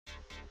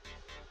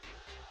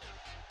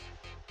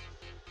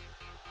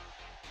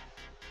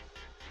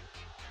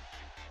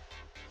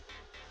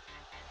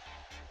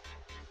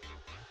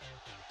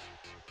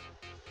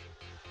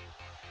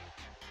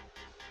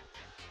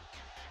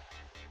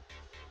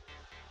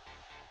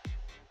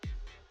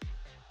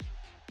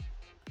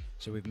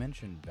So we've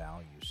mentioned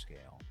value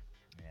scale,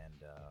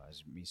 and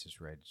as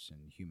Mises writes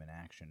in Human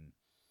Action,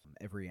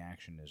 every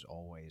action is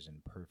always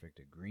in perfect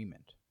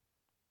agreement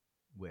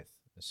with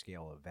a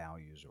scale of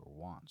values or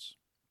wants.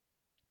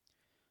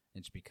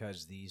 It's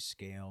because these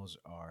scales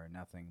are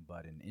nothing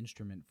but an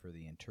instrument for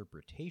the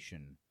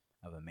interpretation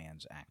of a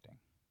man's acting.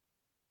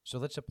 So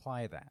let's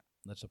apply that.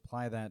 Let's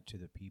apply that to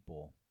the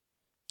people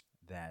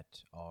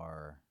that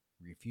are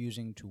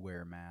refusing to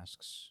wear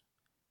masks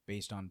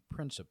based on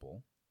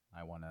principle.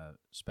 I want to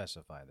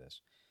specify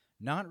this.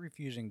 Not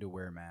refusing to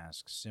wear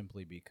masks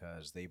simply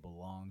because they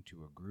belong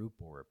to a group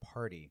or a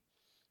party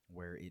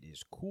where it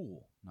is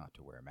cool not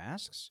to wear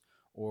masks,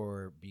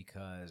 or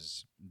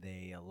because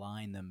they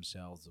align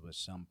themselves with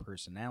some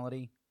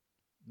personality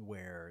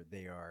where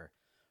they are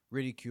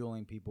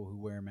ridiculing people who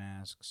wear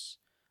masks,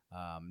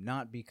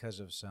 not because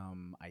of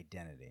some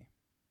identity,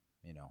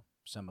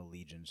 some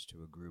allegiance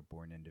to a group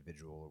or an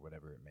individual or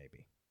whatever it may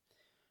be.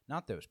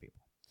 Not those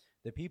people.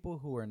 The people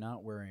who are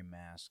not wearing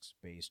masks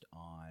based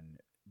on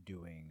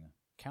doing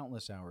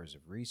countless hours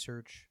of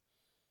research,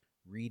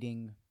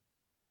 reading,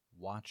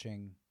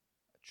 watching,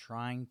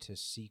 trying to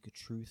seek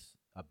truth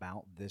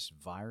about this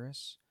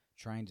virus,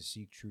 trying to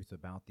seek truth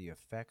about the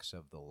effects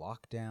of the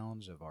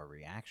lockdowns, of our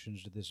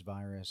reactions to this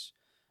virus,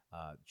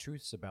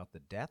 truths about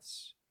the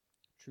deaths,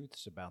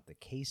 truths about the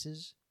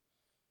cases,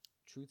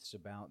 truths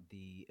about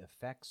the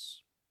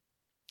effects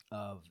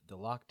of the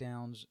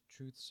lockdowns,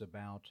 truths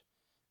about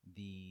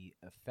the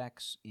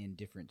effects in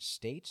different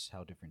states,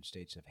 how different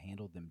states have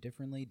handled them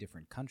differently,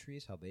 different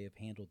countries, how they have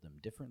handled them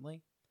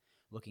differently,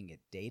 looking at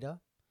data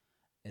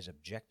as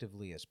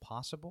objectively as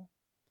possible,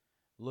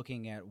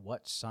 looking at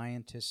what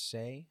scientists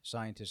say,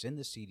 scientists in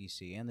the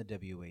CDC and the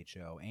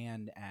WHO,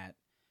 and at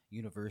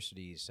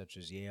universities such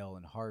as Yale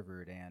and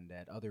Harvard and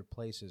at other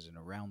places and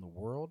around the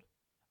world,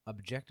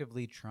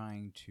 objectively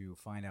trying to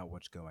find out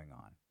what's going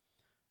on.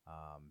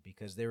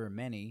 Because there are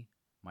many,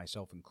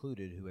 myself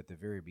included, who at the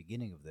very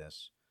beginning of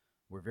this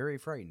were very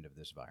frightened of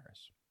this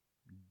virus.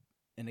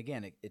 And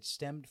again, it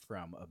stemmed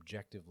from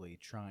objectively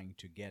trying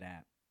to get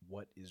at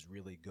what is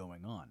really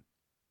going on.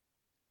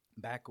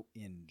 Back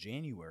in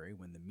January,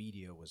 when the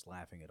media was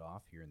laughing it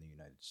off here in the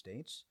United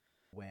States,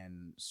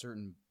 when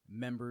certain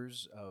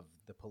members of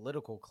the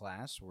political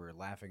class were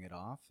laughing it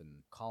off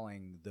and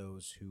calling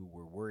those who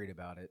were worried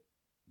about it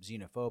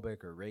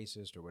xenophobic or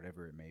racist or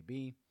whatever it may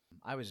be,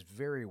 I was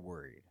very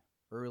worried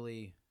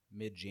early,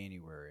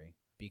 mid-January,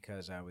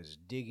 because I was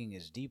digging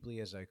as deeply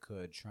as I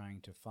could,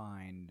 trying to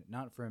find,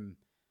 not from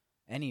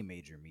any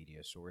major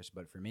media source,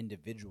 but from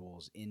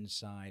individuals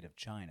inside of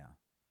China,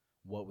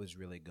 what was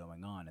really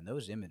going on. And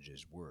those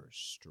images were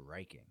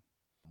striking.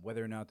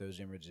 Whether or not those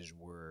images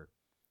were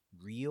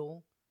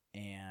real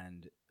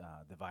and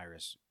the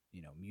virus,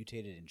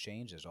 mutated and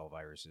changed, as all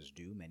viruses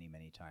do many,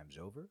 many times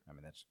over. I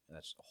mean,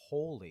 that's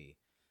wholly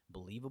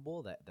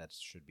believable. That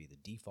should be the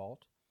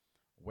default.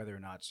 Whether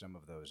or not some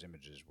of those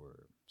images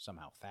were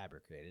somehow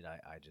fabricated,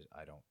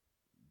 I don't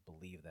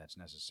believe that's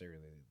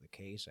necessarily the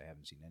case. I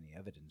haven't seen any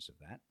evidence of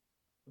that.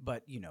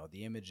 But,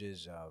 the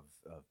images of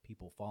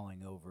people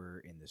falling over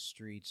in the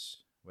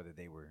streets, whether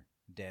they were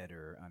dead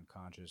or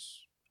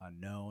unconscious,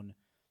 unknown,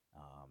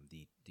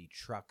 the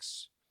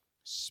trucks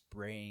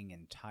spraying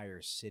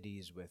entire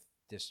cities with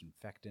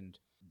disinfectant,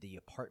 the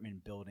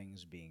apartment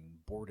buildings being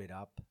boarded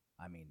up,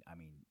 I mean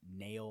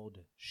nailed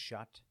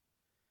shut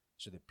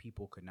so that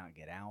people could not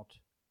get out.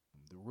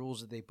 The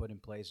rules that they put in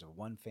place of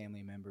one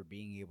family member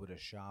being able to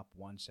shop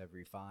once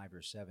every 5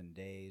 or 7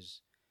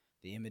 days,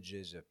 the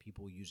images of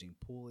people using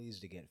pulleys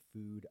to get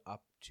food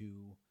up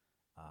to,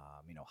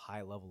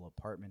 high-level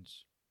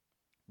apartments,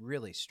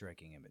 really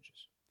striking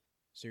images.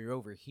 So you're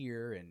over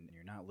here and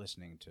you're not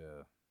listening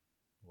to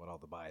what all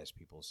the biased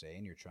people say,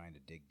 and you're trying to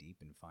dig deep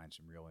and find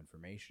some real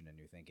information, and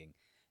you're thinking,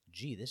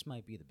 gee, this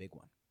might be the big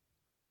one.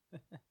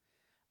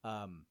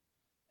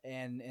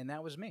 And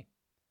that was me.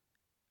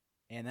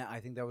 And I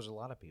think that was a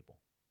lot of people.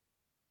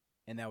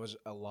 And that was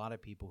a lot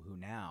of people who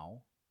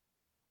now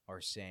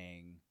are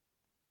saying,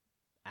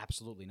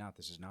 absolutely not,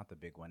 this is not the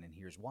big one. And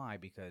here's why,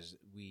 because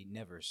we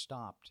never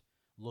stopped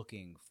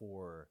looking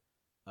for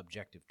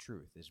objective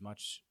truth as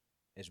much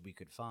as we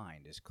could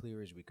find, as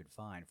clear as we could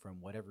find from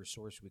whatever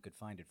source we could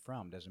find it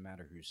from. Doesn't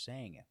matter who's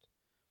saying it,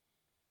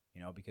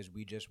 because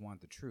we just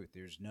want the truth.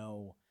 There's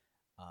no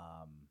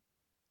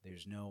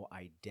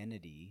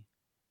identity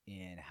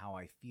in how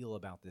I feel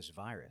about this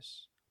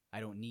virus. I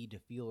don't need to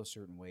feel a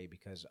certain way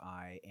because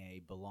I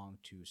belong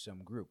to some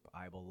group.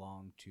 I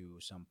belong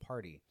to some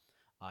party.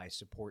 I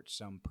support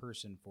some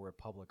person for a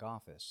public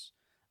office.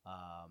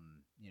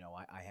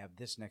 I have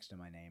this next to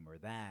my name or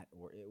that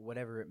or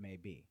whatever it may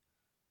be.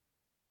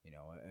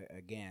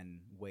 Again,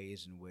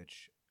 ways in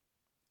which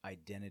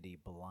identity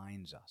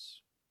blinds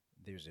us.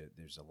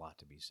 There's a lot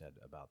to be said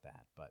about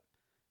that, but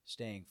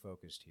staying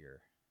focused here.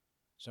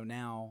 So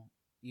now,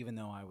 even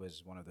though I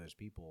was one of those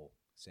people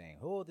saying,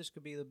 oh, this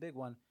could be the big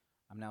one,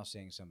 I'm now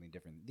saying something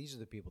different. These are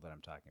the people that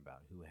I'm talking about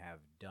who have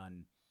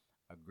done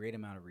a great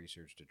amount of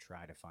research to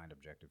try to find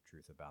objective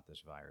truth about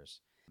this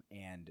virus.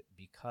 And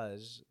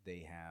because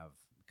they have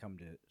come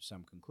to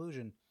some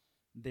conclusion,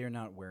 they're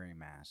not wearing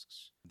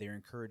masks. They're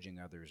encouraging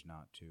others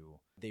not to.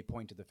 They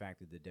point to the fact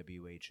that the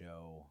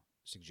WHO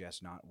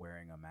suggests not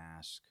wearing a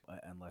mask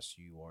unless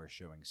you are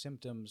showing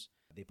symptoms.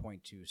 They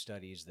point to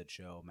studies that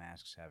show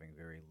masks having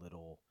very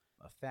little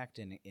effect,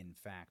 and in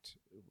fact,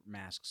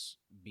 masks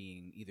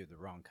being either the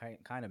wrong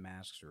kind of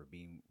masks or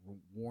being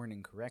worn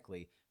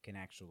incorrectly can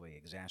actually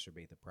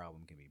exacerbate the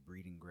problem, can be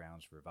breeding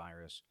grounds for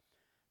virus.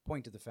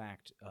 Point to the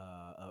fact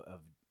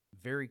of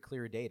very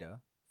clear data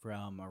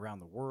from around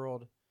the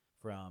world,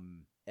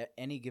 from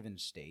any given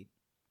state,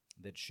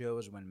 that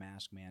shows when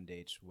mask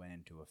mandates went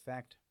into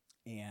effect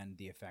and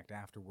the effect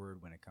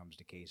afterward when it comes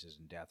to cases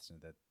and deaths, and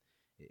that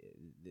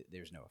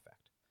there's no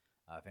effect.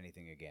 If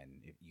anything, again,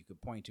 if you could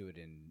point to it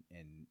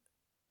and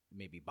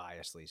maybe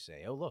biasly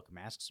say, oh, look,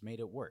 masks made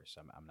it worse.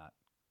 I'm not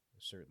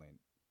certainly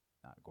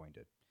not going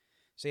to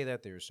say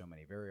that. There's so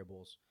many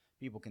variables.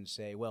 People can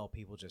say, well,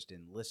 people just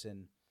didn't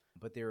listen.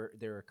 But there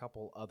are a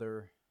couple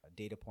other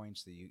data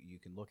points that you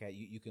can look at.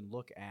 You can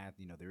look at,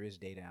 there is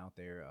data out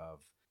there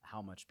of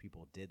how much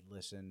people did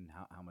listen,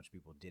 how much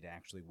people did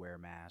actually wear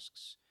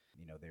masks.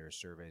 There are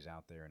surveys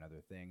out there and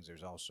other things.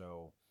 There's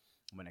also,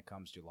 when it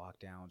comes to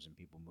lockdowns and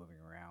people moving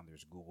around,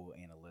 there's Google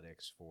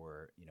Analytics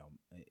for,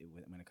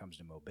 when it comes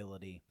to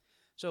mobility.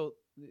 So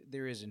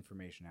there is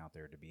information out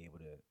there to be able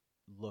to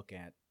look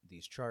at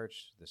these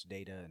charts, this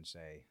data, and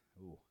say,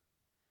 ooh,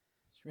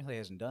 this really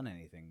hasn't done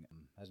anything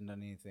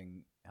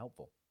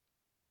helpful.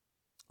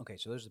 Okay,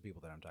 so those are the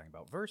people that I'm talking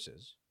about,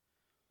 versus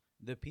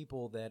the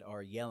people that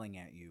are yelling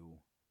at you,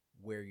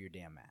 wear your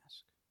damn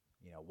mask.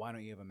 Why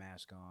don't you have a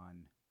mask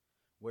on?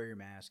 Wear your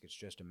mask, it's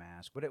just a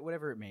mask.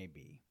 Whatever it may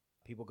be.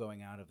 People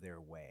going out of their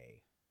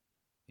way.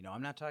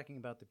 I'm not talking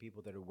about the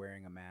people that are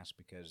wearing a mask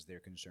because they're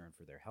concerned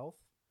for their health.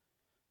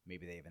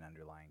 Maybe they have an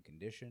underlying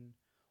condition,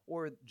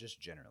 or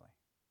just generally.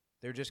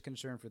 They're just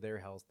concerned for their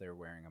health. They're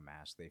wearing a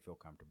mask. They feel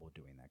comfortable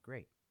doing that.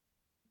 Great.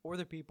 Or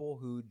the people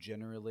who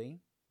generally,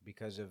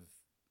 because of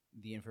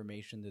the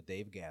information that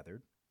they've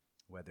gathered,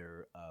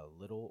 whether a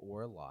little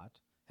or a lot,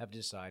 have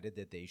decided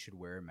that they should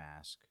wear a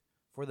mask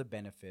for the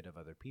benefit of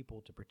other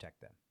people to protect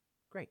them.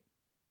 Great.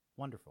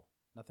 Wonderful.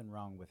 Nothing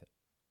wrong with it.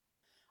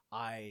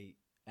 I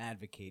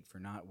advocate for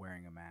not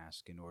wearing a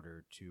mask in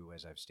order to,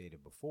 as I've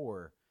stated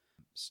before,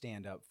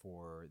 stand up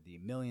for the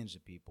millions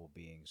of people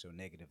being so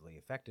negatively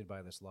affected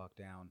by this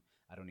lockdown.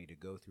 I don't need to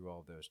go through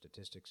all those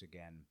statistics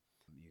again.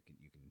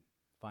 You can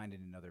find it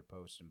in other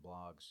posts and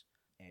blogs.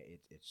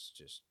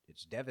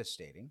 It's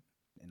devastating,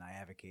 and I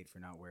advocate for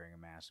not wearing a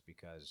mask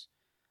because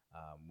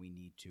we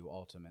need to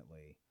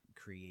ultimately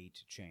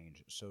create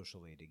change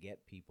socially to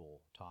get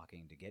people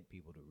talking, to get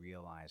people to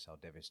realize how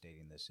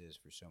devastating this is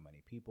for so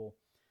many people.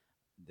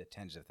 The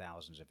tens of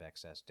thousands of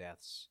excess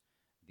deaths,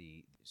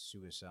 the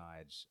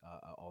suicides,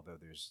 although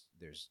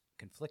there's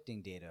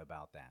conflicting data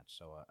about that,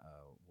 so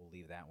we'll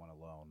leave that one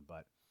alone.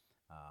 But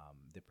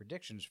the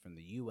predictions from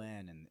the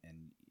UN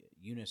and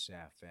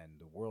UNICEF and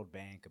the World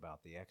Bank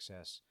about the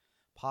excess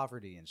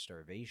poverty and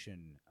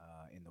starvation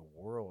in the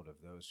world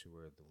of those who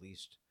are the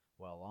least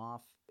well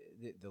off,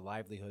 the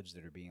livelihoods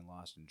that are being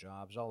lost in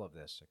jobs, all of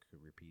this I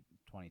could repeat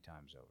 20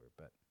 times over.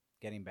 But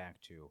getting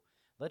back to,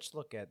 let's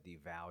look at the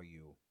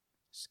value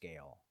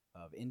scale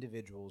of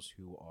individuals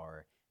who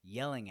are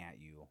yelling at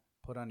you,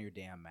 put on your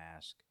damn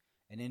mask,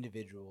 and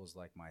individuals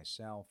like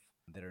myself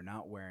that are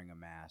not wearing a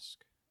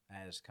mask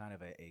as kind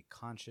of a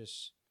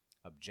conscious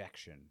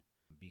objection,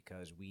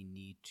 because we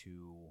need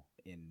to,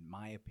 in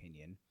my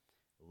opinion,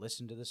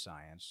 listen to the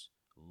science,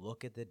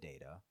 look at the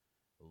data,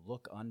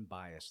 look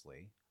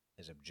unbiasedly,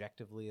 as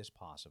objectively as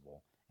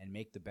possible, and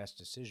make the best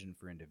decision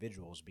for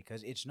individuals,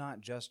 because it's not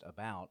just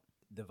about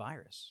the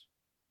virus.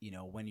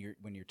 When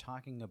you're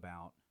talking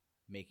about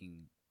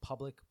making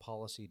public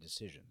policy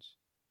decisions,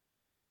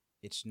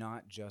 it's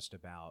not just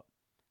about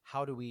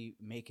how do we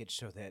make it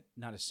so that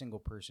not a single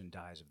person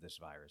dies of this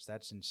virus.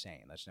 That's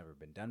insane. That's never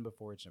been done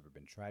before. It's never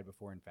been tried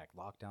before. In fact,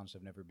 lockdowns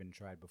have never been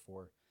tried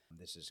before.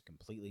 This is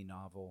completely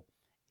novel.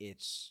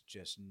 It's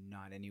just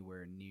not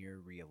anywhere near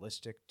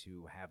realistic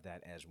to have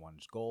that as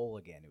one's goal.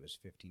 Again, it was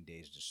 15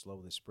 days to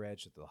slow the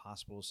spread so that the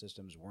hospital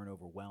systems weren't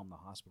overwhelmed. The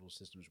hospital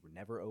systems were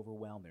never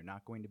overwhelmed. They're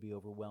not going to be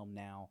overwhelmed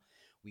now.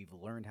 We've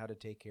learned how to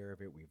take care of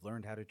it. We've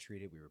learned how to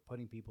treat it. We were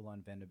putting people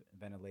on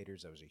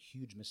ventilators. That was a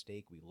huge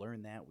mistake. We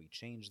learned that. We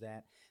changed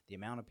that. The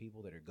amount of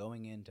people that are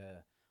going into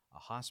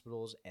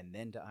hospitals and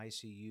then to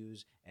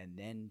ICUs and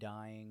then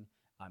dying,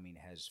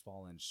 has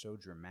fallen so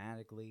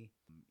dramatically,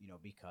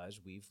 because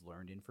we've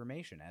learned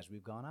information as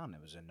we've gone on.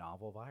 It was a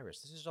novel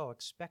virus. This is all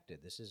expected.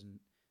 This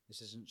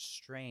isn't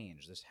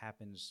strange. This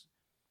happens,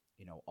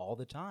 all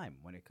the time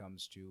when it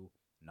comes to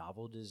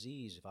novel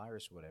disease,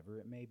 virus, whatever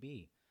it may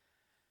be.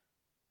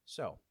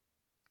 So,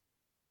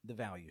 the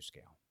value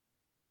scale.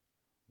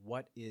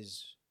 What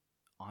is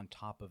on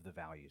top of the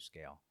value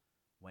scale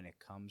when it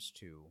comes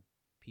to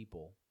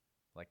people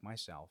like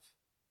myself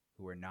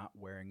who are not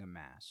wearing a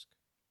mask?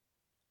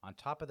 On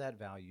top of that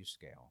value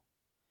scale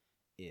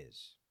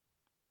is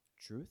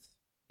truth,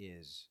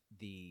 is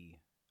the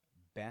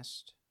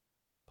best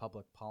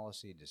public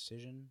policy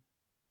decision,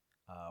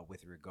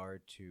 with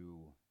regard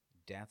to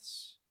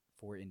deaths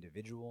for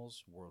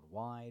individuals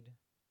worldwide.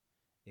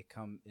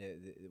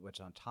 What's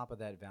on top of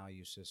that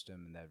value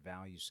system and that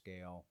value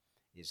scale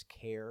is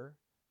care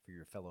for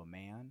your fellow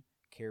man,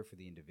 care for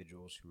the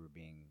individuals who are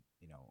being,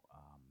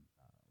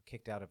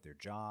 kicked out of their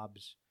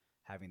jobs,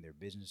 having their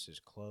businesses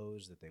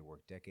closed that they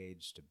worked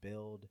decades to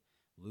build,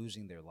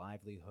 losing their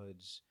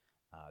livelihoods,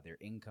 their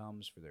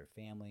incomes for their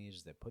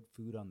families that put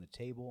food on the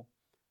table,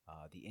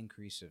 the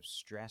increase of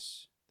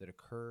stress that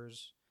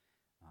occurs.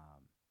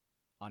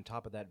 On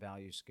top of that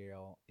value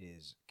scale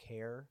is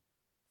care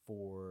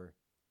for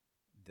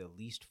the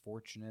least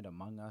fortunate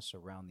among us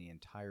around the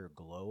entire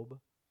globe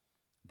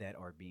that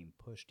are being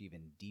pushed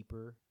even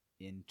deeper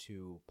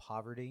into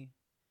poverty,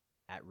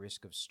 at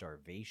risk of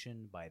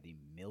starvation by the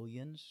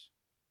millions.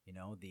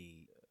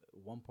 The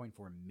 1.4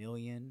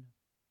 million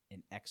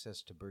in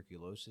excess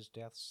tuberculosis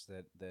deaths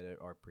that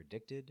are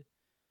predicted.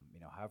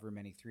 However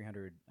many,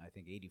 300, I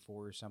think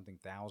 84 or something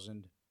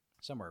thousand,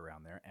 somewhere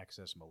around there,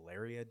 excess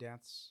malaria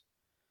deaths.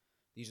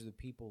 These are the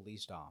people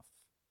least off.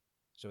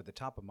 So at the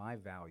top of my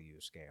value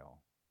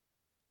scale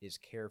is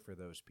care for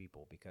those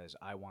people, because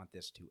I want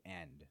this to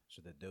end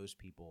so that those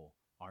people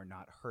are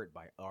not hurt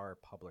by our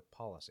public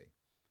policy.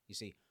 You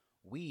see,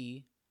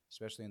 we,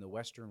 especially in the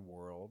Western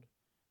world,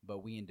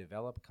 but we in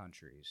developed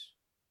countries,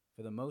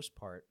 for the most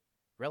part,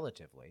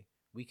 relatively,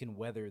 we can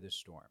weather the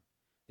storm.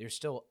 There's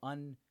still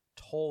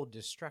untold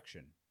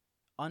destruction.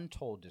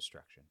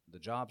 The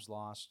jobs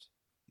lost,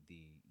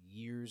 the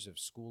years of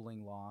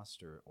schooling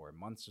lost, or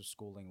months of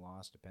schooling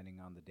lost, depending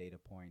on the data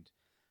point.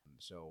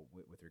 So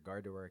with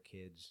regard to our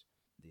kids,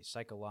 the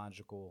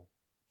psychological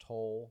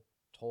toll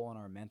on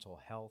our mental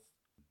health,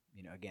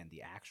 again,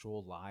 the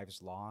actual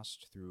lives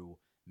lost through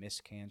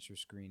missed cancer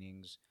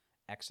screenings,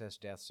 excess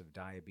deaths of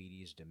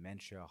diabetes,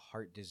 dementia,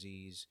 heart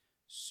disease,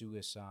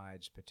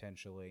 suicides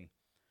potentially,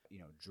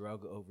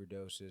 drug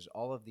overdoses,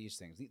 all of these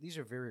things. These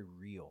are very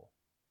real.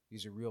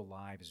 These are real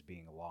lives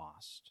being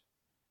lost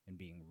and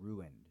being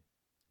ruined,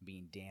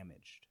 being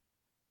damaged.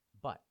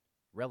 But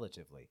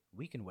relatively,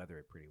 we can weather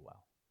it pretty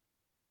well.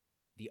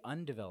 The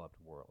undeveloped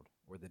world,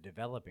 or the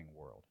developing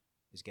world,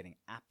 is getting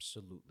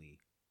absolutely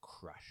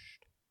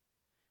crushed.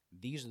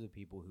 These are the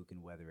people who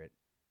can weather it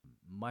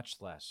much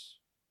less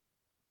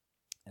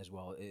as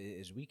well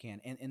as we can.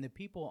 And the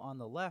people on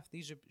the left,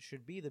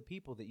 should be the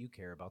people that you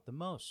care about the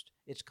most.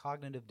 It's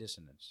cognitive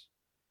dissonance.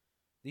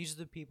 These are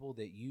the people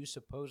that you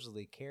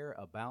supposedly care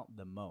about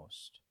the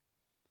most.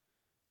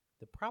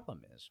 The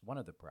problem is, one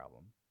of the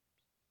problems,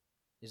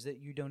 is that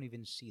you don't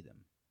even see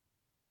them.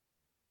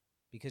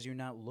 Because you're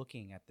not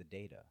looking at the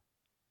data.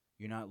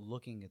 You're not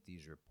looking at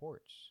these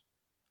reports.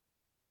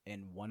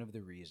 And one of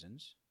the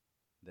reasons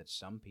that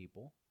some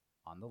people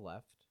on the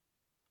left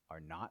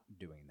are not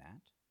doing that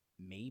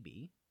may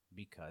be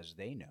because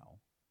they know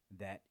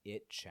that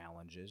it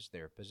challenges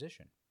their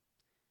position.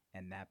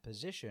 And that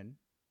position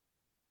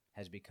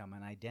has become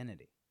an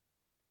identity.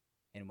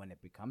 And when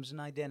it becomes an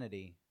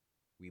identity,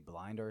 we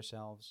blind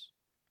ourselves.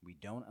 We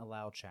don't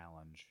allow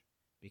challenge,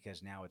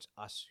 because now it's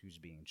us who's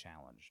being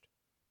challenged.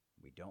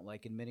 We don't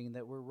like admitting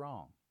that we're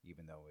wrong,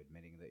 even though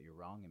admitting that you're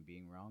wrong and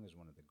being wrong is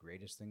one of the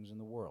greatest things in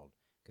the world,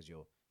 because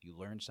you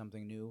learn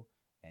something new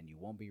and you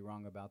won't be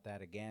wrong about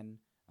that again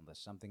unless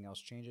something else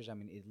changes. I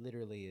mean, it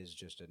literally is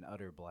just an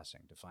utter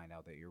blessing to find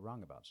out that you're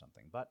wrong about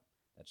something, but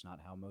that's not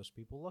how most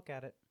people look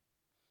at it.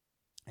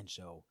 And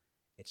so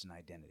it's an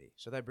identity.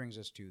 So that brings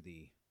us to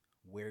the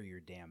wear your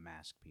damn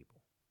mask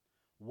people.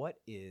 What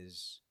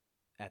is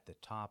at the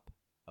top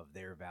of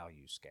their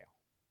value scale?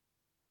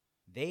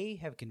 They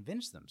have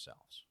convinced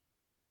themselves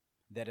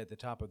that at the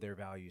top of their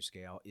value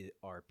scale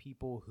are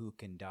people who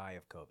can die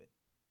of COVID.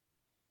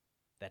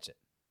 That's it.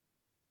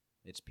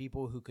 It's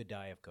people who could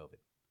die of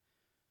COVID.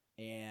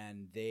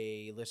 And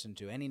they listen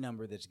to any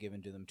number that's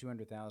given to them,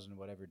 200,000,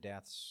 whatever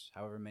deaths,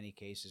 however many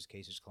cases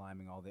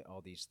climbing,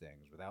 all these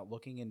things, without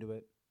looking into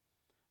it,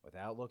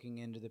 without looking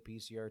into the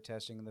PCR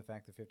testing and the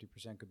fact that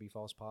 50% could be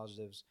false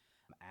positives,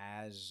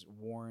 as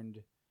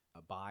warned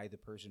by the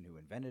person who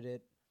invented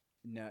it.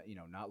 No,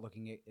 not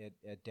looking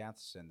at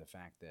deaths and the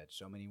fact that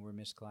so many were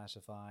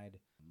misclassified,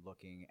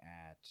 looking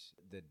at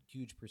the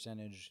huge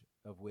percentage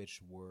of which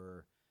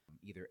were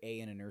either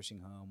A, in a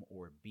nursing home,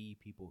 or B,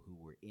 people who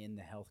were in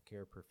the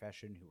healthcare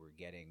profession who were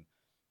getting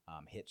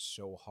hit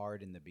so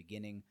hard in the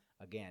beginning.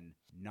 Again,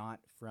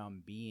 not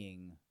from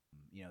being,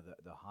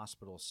 the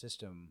hospital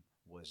system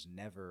was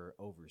never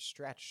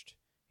overstretched.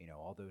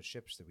 All those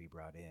ships that we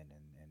brought in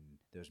and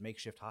those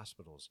makeshift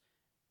hospitals,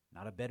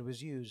 not a bed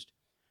was used.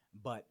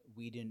 But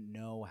we didn't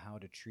know how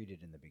to treat it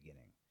in the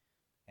beginning.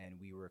 And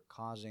we were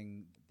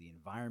causing the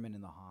environment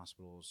in the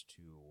hospitals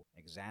to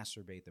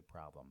exacerbate the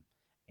problem.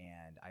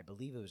 And I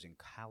believe it was in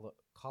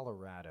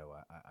Colorado.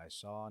 I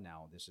saw,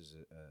 now this is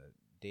a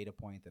data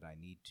point that I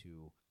need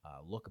to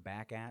look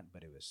back at,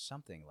 but it was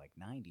something like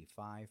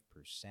 95%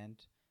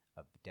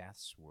 of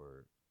deaths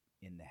were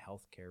in the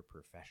healthcare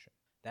profession.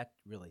 That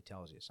really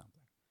tells you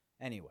something.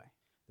 Anyway,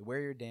 the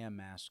wear your damn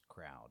mask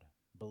crowd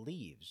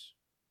believes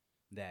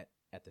that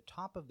at the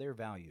top of their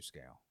value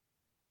scale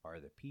are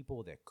the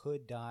people that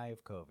could die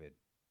of COVID,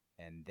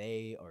 and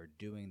they are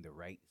doing the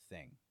right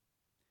thing.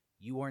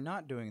 You are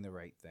not doing the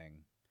right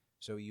thing,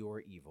 so you are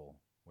evil.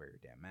 Wear your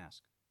damn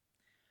mask.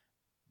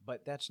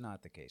 But that's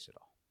not the case at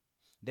all.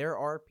 There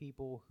are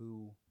people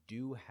who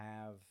do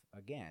have,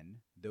 again,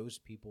 those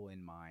people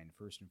in mind.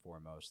 First and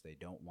foremost, they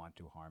don't want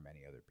to harm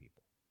any other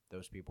people.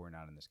 Those people are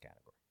not in this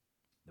category.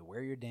 The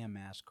wear your damn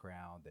mask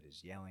crowd that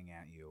is yelling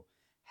at you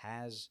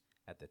has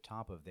at the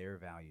top of their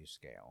value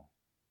scale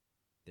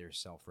their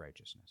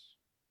self-righteousness,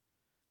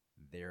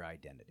 their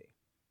identity.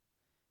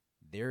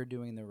 They're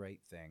doing the right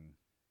thing.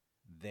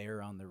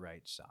 They're on the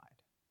right side.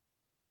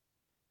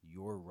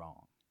 You're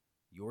wrong.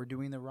 You're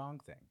doing the wrong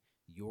thing.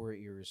 You're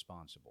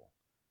irresponsible.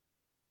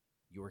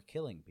 You're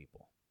killing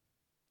people,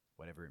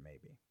 whatever it may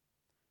be.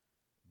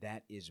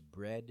 That is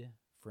bred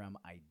from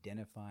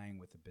identifying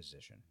with a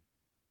position.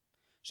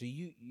 So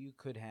you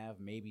could have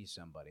maybe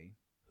somebody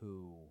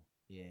who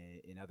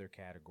in other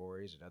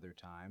categories at other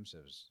times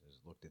has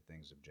looked at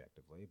things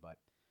objectively, but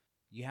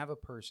you have a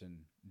person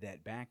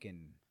that back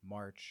in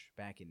March,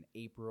 back in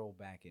April,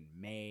 back in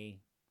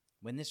May,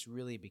 when this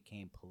really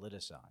became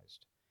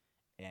politicized,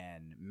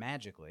 and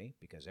magically,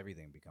 because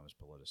everything becomes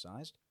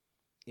politicized,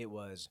 it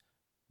was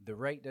the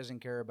right doesn't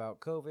care about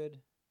COVID,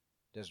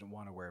 doesn't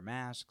want to wear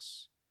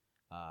masks,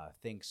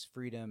 thinks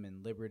freedom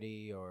and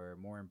liberty are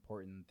more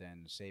important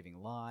than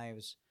saving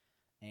lives,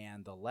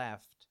 and the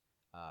left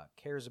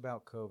cares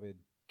about COVID,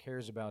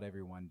 cares about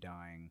everyone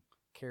dying,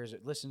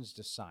 listens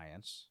to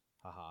science,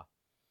 haha,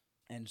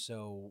 and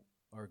so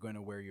are going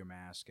to wear your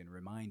mask and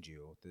remind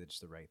you that it's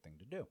the right thing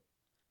to do.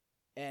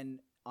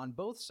 And on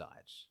both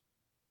sides,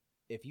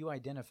 if you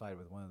identified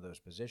with one of those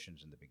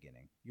positions in the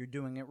beginning, you're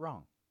doing it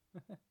wrong.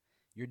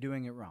 You're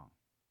doing it wrong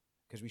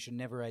because we should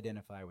never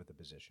identify with a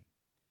position.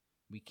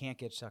 We can't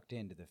get sucked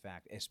into the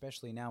fact,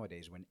 especially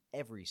nowadays when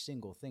every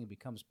single thing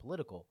becomes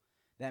political.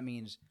 That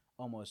means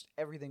almost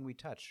everything we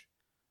touch,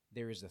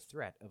 there is a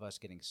threat of us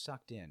getting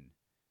sucked in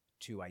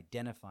to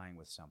identifying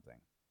with something,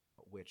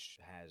 which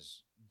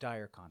has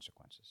dire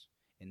consequences.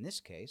 In this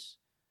case,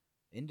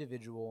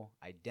 individual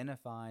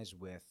identifies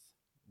with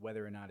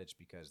whether or not it's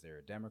because they're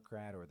a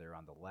Democrat or they're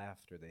on the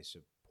left or they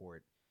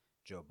support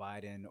Joe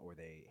Biden or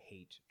they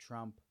hate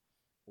Trump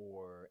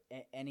or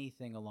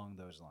anything along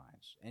those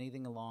lines,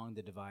 anything along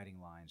the dividing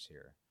lines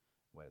here,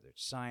 whether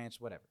it's science,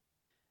 whatever.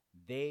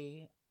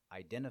 They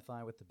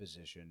identify with the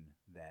position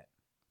that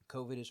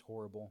COVID is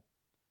horrible,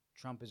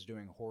 Trump is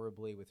doing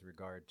horribly with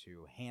regard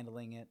to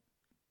handling it.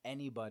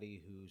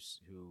 Anybody who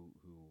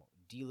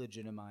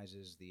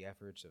delegitimizes the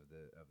efforts of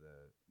the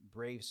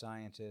brave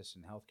scientists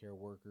and healthcare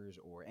workers,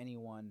 or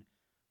anyone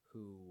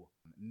who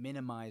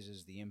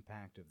minimizes the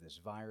impact of this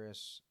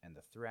virus and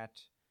the threat,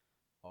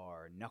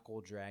 are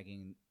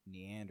knuckle-dragging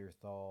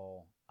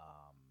Neanderthal,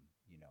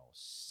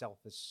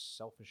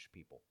 selfish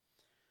people.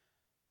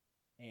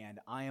 And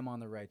I am on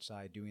the right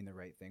side doing the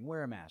right thing.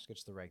 Wear a mask.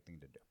 It's the right thing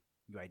to do.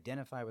 You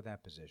identify with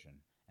that position,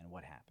 and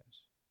what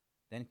happens?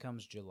 Then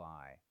comes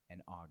July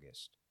and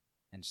August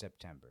and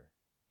September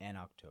and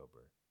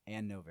October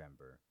and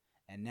November.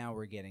 And now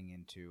we're getting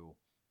into,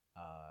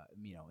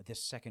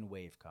 this second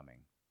wave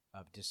coming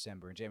of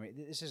December and January.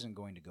 This isn't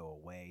going to go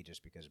away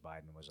just because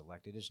Biden was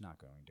elected. It's not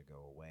going to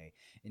go away.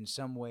 In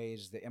some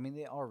ways, they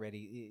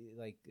already,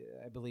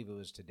 I believe it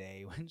was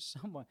today when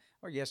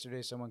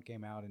yesterday someone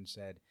came out and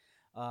said,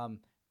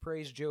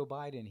 praise Joe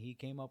Biden. He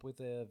came up with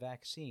a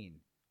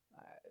vaccine,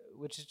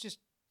 which is just,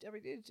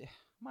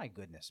 my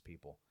goodness,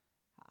 people.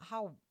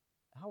 How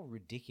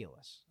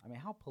ridiculous.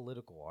 How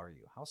political are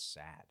you? How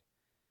sad.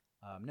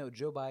 No,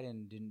 Joe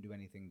Biden didn't do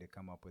anything to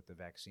come up with the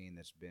vaccine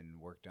that's been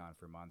worked on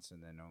for months,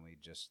 and then only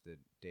just the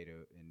data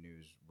and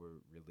news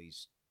were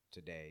released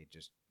today,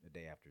 just a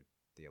day after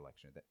the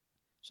election.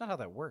 That's not how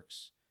that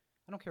works.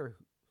 I don't care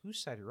whose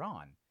side you're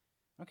on.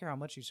 I don't care how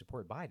much you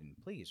support Biden.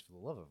 Please, for the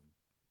love of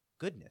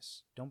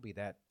goodness, don't be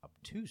that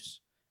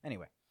obtuse.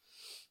 Anyway,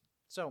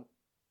 so,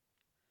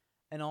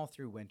 and all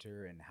through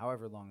winter and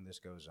however long this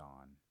goes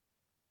on,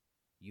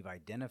 you've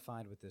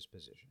identified with this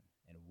position,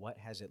 and what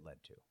has it led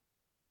to?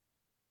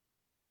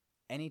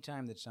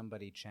 Anytime that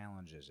somebody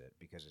challenges it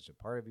because it's a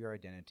part of your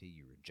identity,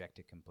 you reject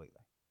it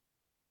completely.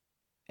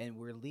 And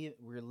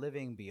we're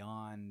living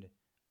beyond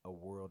a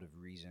world of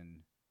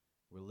reason.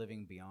 We're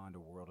living beyond a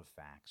world of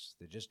facts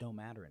that just don't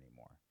matter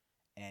anymore.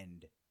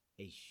 And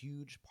a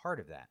huge part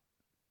of that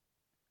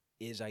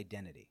is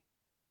identity,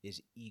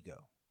 is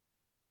ego.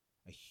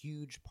 A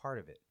huge part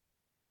of it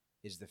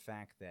is the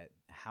fact that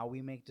how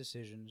we make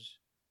decisions,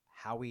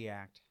 how we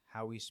act,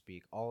 how we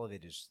speak, all of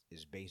it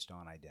is based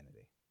on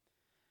identity.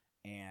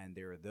 And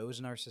there are those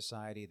in our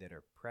society that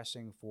are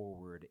pressing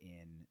forward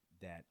in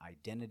that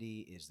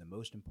identity is the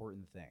most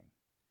important thing.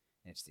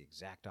 And it's the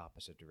exact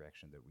opposite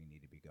direction that we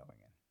need to be going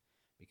in,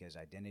 because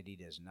identity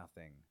does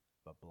nothing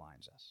but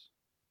blinds us.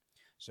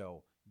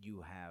 So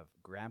you have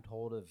grabbed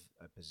hold of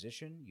a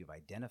position, you've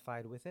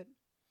identified with it,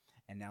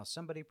 and now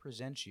somebody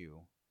presents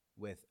you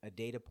with a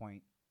data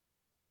point,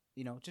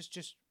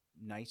 just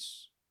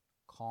nice,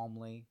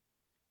 calmly,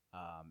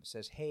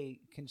 says, hey,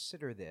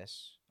 consider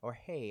this, or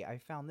hey, I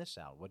found this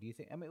out. What do you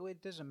think? I mean,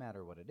 it doesn't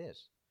matter what it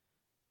is.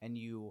 And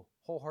you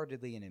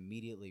wholeheartedly and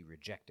immediately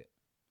reject it.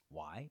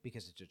 Why?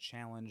 Because it's a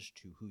challenge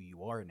to who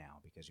you are now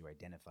because you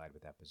identified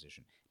with that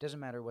position. It doesn't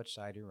matter which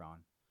side you're on,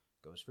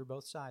 it goes for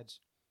both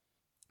sides.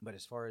 But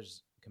as far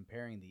as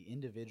comparing the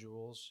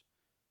individuals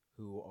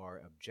who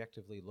are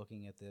objectively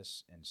looking at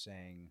this and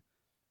saying,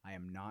 I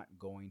am not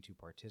going to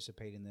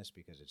participate in this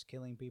because it's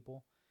killing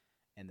people,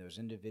 and those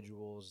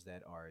individuals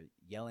that are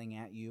yelling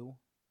at you,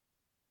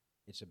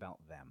 it's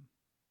about them.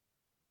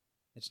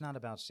 It's not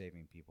about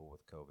saving people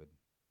with COVID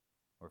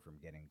or from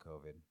getting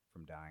COVID,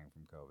 from dying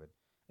from COVID.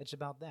 It's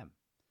about them.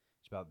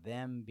 It's about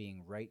them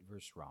being right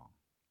versus wrong,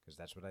 because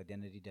that's what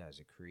identity does.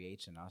 It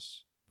creates an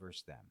us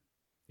versus them.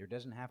 There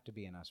doesn't have to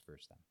be an us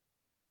versus them.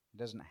 It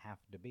doesn't have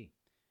to be.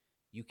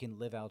 You can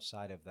live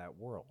outside of that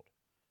world,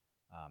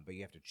 but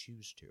you have to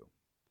choose to,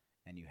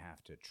 and you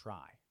have to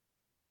try.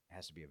 It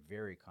has to be a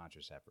very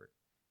conscious effort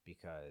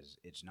because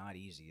it's not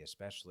easy,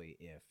 especially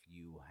if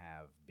you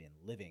have been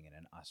living in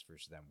an us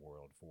versus them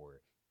world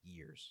for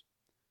years.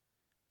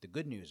 The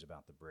good news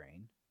about the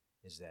brain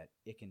is that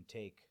it can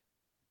take,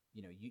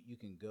 you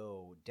can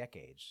go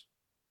decades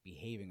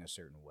behaving a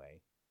certain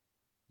way.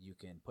 You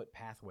can put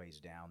pathways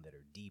down that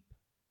are deep,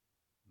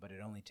 but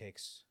it only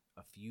takes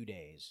a few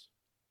days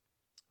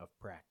of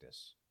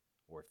practice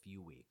or a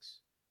few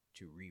weeks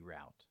to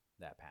reroute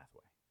that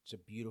pathway. It's a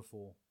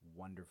beautiful,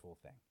 wonderful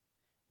thing.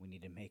 We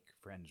need to make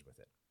friends with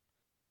it.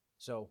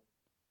 So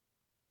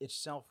it's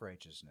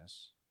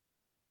self-righteousness.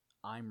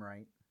 I'm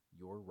right,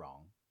 you're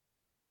wrong.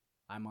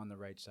 I'm on the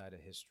right side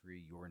of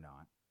history, you're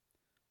not.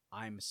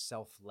 I'm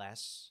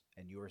selfless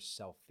and you're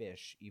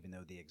selfish, even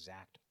though the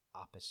exact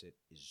opposite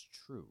is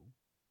true.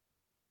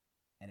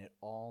 And it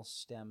all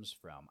stems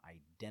from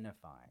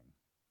identifying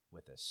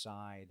with a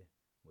side,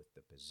 with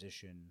the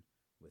position,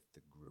 with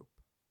the group.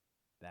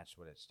 That's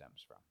what it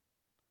stems from.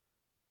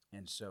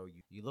 And so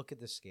you look at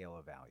the scale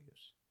of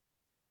values.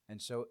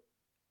 And so,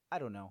 I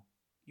don't know,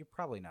 you're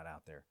probably not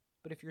out there.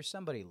 But if you're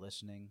somebody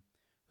listening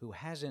who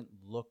hasn't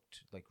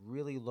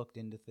really looked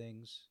into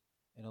things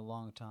in a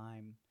long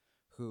time,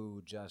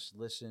 who just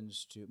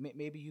listens to,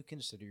 maybe you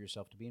consider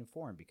yourself to be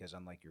informed because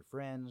unlike your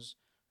friends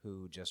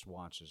who just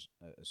watch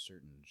a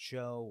certain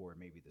show or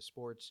maybe the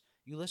sports,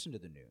 you listen to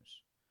the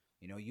news.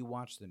 You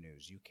watch the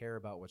news. You care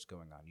about what's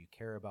going on. You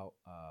care about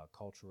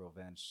cultural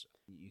events.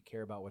 You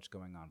care about what's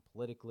going on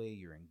politically.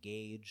 You're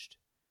engaged.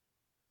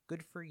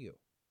 Good for you.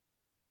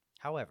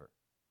 However,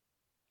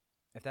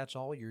 if that's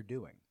all you're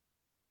doing,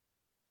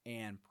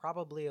 and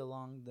probably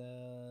along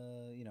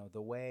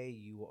the way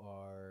you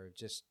are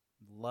just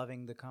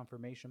loving the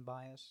confirmation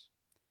bias,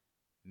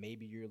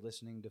 maybe you're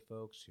listening to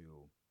folks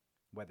who,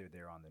 whether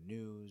they're on the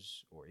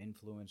news or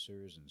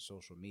influencers and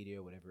social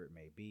media, whatever it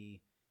may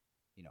be,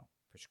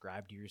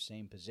 prescribe to your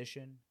same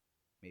position.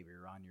 Maybe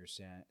you're on your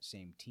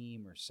same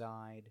team or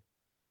side,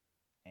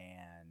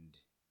 and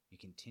you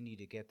continue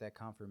to get that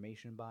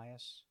confirmation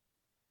bias.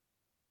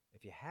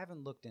 If you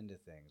haven't looked into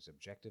things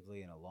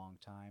objectively in a long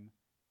time,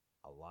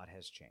 a lot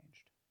has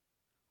changed.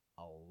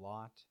 A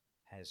lot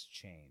has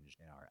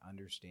changed in our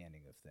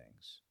understanding of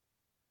things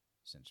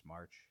since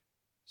March,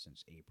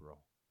 since April,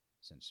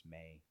 since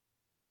May,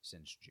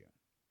 since June.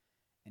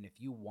 And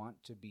if you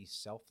want to be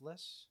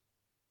selfless,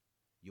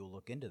 you'll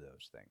look into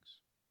those things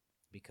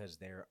because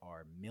there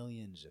are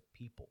millions of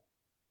people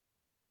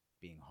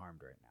being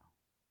harmed right now.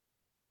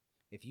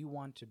 If you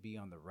want to be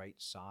on the right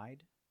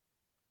side,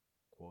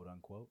 quote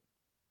unquote,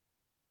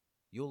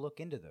 you'll look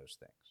into those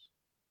things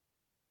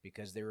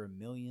because there are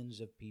millions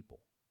of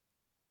people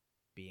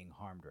being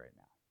harmed right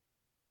now.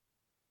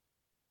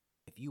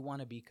 If you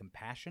want to be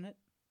compassionate,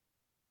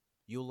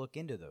 you'll look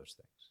into those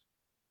things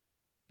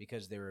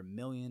because there are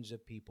millions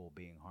of people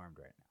being harmed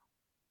right now.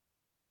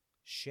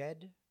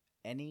 Shed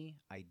any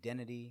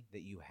identity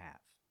that you have.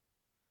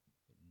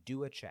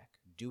 Do a check.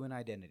 Do an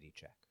identity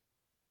check.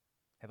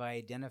 Have I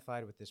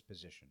identified with this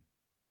position?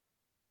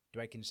 Do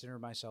I consider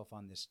myself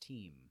on this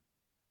team,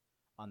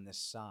 on this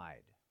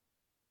side?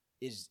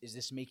 Is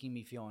this making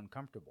me feel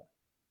uncomfortable?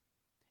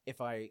 If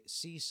I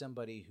see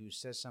somebody who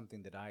says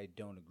something that I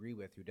don't agree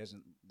with, who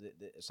doesn't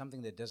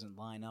something that doesn't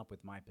line up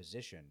with my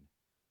position,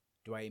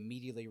 do I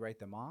immediately write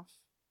them off?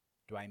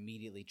 Do I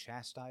immediately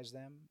chastise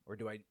them? Or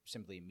do I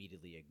simply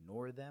immediately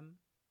ignore them?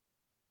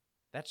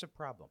 That's a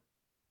problem.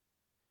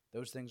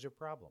 Those things are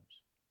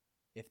problems.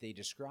 If they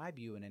describe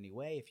you in any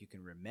way, if you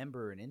can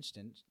remember an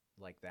instance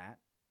like that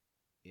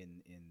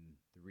in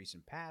the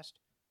recent past,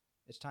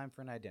 it's time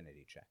for an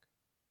identity check.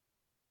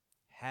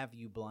 Have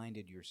you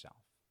blinded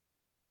yourself?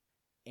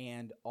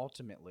 And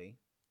ultimately,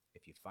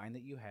 if you find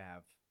that you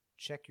have,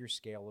 check your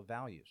scale of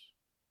values.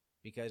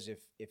 Because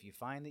if you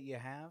find that you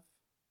have,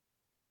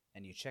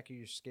 and you check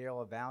your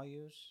scale of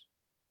values,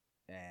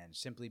 and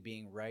simply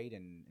being right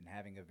and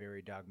having a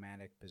very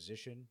dogmatic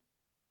position,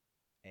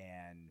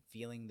 and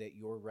feeling that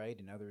you're right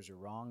and others are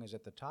wrong is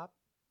at the top,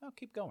 well,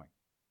 keep going.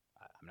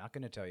 I'm not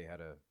going to tell you how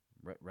to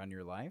run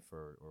your life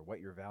or what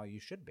your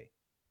values should be.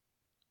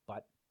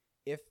 But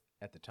if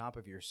at the top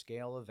of your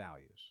scale of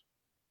values,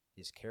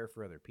 is care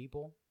for other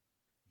people,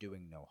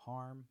 doing no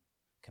harm,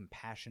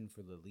 compassion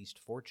for the least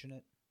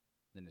fortunate,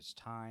 then it's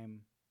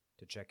time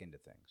to check into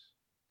things.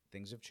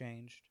 Things have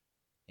changed.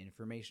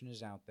 Information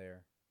is out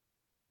there.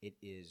 It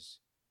is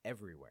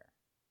everywhere.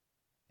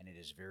 And it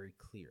is very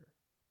clear.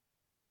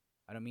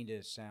 I don't mean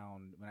to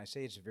sound, when I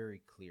say it's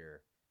very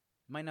clear,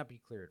 it might not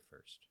be clear at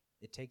first.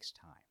 It takes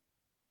time.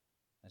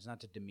 That's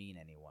not to demean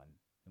anyone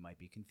who might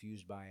be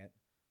confused by it.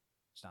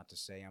 It's not to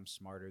say I'm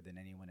smarter than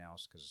anyone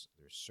else, because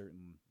there's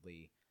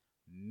certainly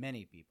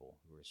many people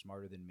who are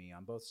smarter than me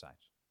on both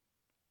sides.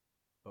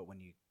 But when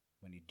you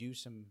do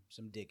some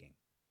digging,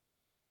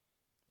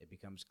 it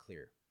becomes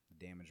clear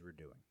the damage we're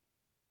doing.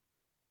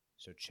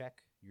 So check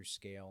your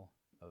scale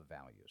of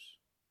values.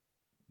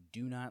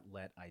 Do not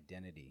let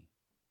identity,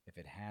 if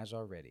it has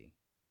already,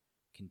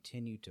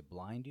 continue to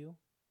blind you,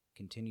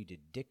 continue to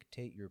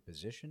dictate your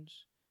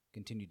positions,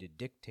 continue to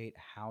dictate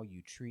how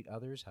you treat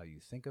others, how you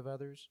think of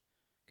others,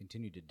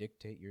 continue to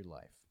dictate your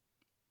life.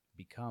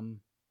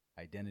 Become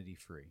identity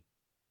free.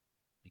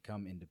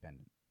 Become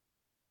independent.